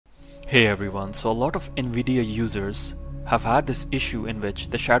Hey everyone, so a lot of Nvidia users have had this issue in which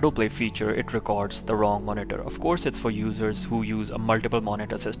the ShadowPlay feature, it records the wrong monitor. Of course it's for users who use a multiple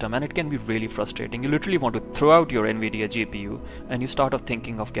monitor system, and it can be really frustrating. You literally want to throw out your Nvidia GPU and you start off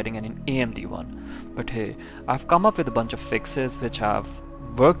thinking of getting an AMD one. But hey, I've come up with a bunch of fixes which have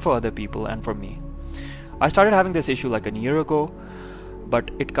worked for other people and for me. I started having this issue like a year ago, but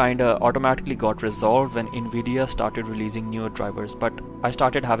it kinda automatically got resolved when Nvidia started releasing newer drivers. But I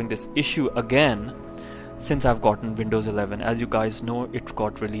started having this issue again since I've gotten Windows 11. As you guys know, it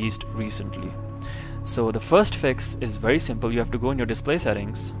got released recently. So the first fix is very simple. You have to go in your display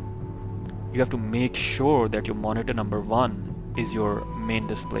settings. You have to make sure that your monitor number 1 is your main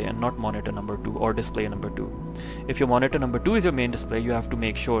display and not monitor number 2 or display number 2. If your monitor number 2 is your main display, you have to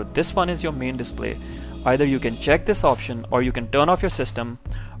make sure this one is your main display. Either you can check this option, or you can turn off your system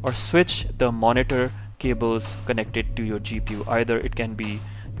or switch the monitor cables connected to your GPU. Either it can be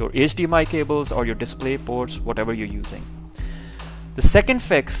your HDMI cables or your display ports, whatever you're using. The second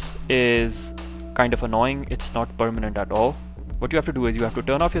fix is kind of annoying. It's not permanent at all. What you have to do is you have to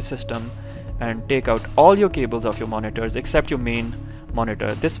turn off your system and take out all your cables of your monitors except your main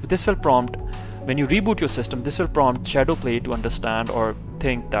monitor. This will prompt, when you reboot your system, this will prompt ShadowPlay to understand or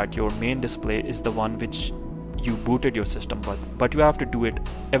think that your main display is the one which you booted your system with, but you have to do it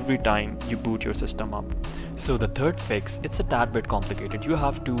every time you boot your system up. So the third fix, it's a tad bit complicated. You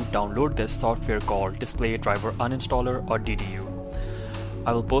have to download this software called Display Driver Uninstaller, or DDU.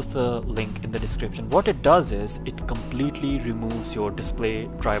 I will post the link in the description. What it does is it completely removes your display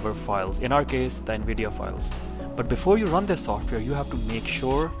driver files, in our case the Nvidia files. But before you run this software, you have to make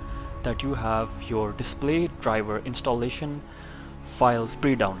sure that you have your display driver installation files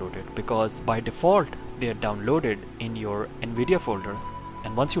pre-downloaded, because by default they are downloaded in your Nvidia folder,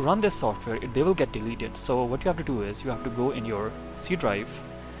 and once you run this software they will get deleted. So what you have to do is you have to go in your C drive,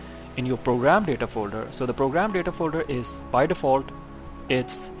 in your program data folder. So the program data folder is by default,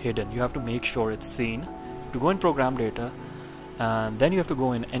 it's hidden. You have to make sure it's seen. To go in program data, and then you have to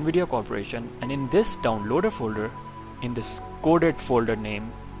go in Nvidia Corporation, and in this downloader folder, in this coded folder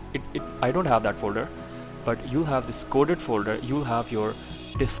name, I don't have that folder, but you'll have this coded folder, you'll have your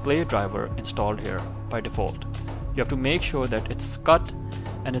display driver installed here by default. You have to make sure that it's cut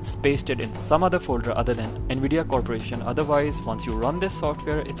and it's pasted in some other folder other than Nvidia Corporation, otherwise once you run this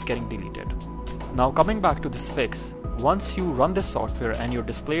software it's getting deleted. Now coming back to this fix, once you run this software and your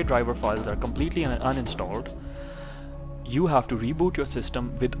display driver files are completely uninstalled, you have to reboot your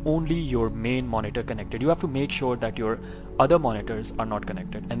system with only your main monitor connected. You have to make sure that your other monitors are not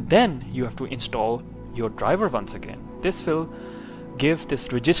connected, and then you have to install your driver once again. This will give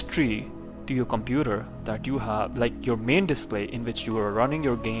this registry to your computer that you have, like your main display in which you are running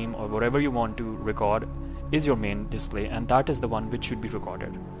your game or whatever you want to record is your main display, and that is the one which should be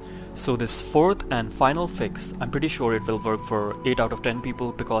recorded. So this fourth and final fix, I'm pretty sure it will work for 8 out of 10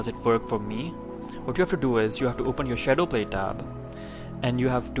 people because it worked for me. What you have to do is you have to open your ShadowPlay tab, and you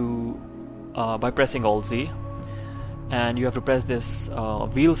have to by pressing Alt-Z, and you have to press this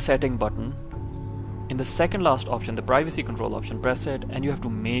wheel setting button. In the second last option, the privacy control option, press it, and you have to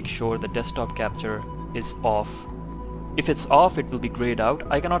make sure the desktop capture is off. If it's off, it will be grayed out.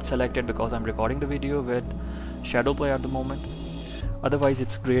 I cannot select it because I'm recording the video with ShadowPlay at the moment. Otherwise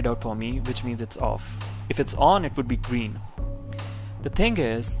it's grayed out for me, which means it's off. If it's on, it would be green. The thing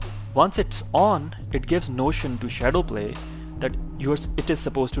is, once it's on, it gives notion to ShadowPlay that it is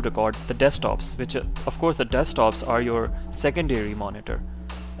supposed to record the desktops, which of course the desktops are your secondary monitor,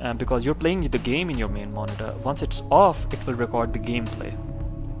 because you're playing the game in your main monitor. Once it's off, it will record the gameplay.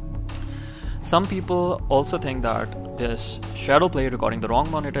 Some people also think that this ShadowPlay recording the wrong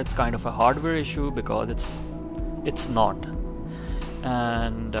monitor, it's kind of a hardware issue, because it's not.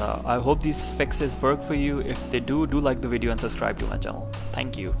 And I hope these fixes work for you. If they do, like the video and subscribe to my channel.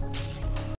 Thank you.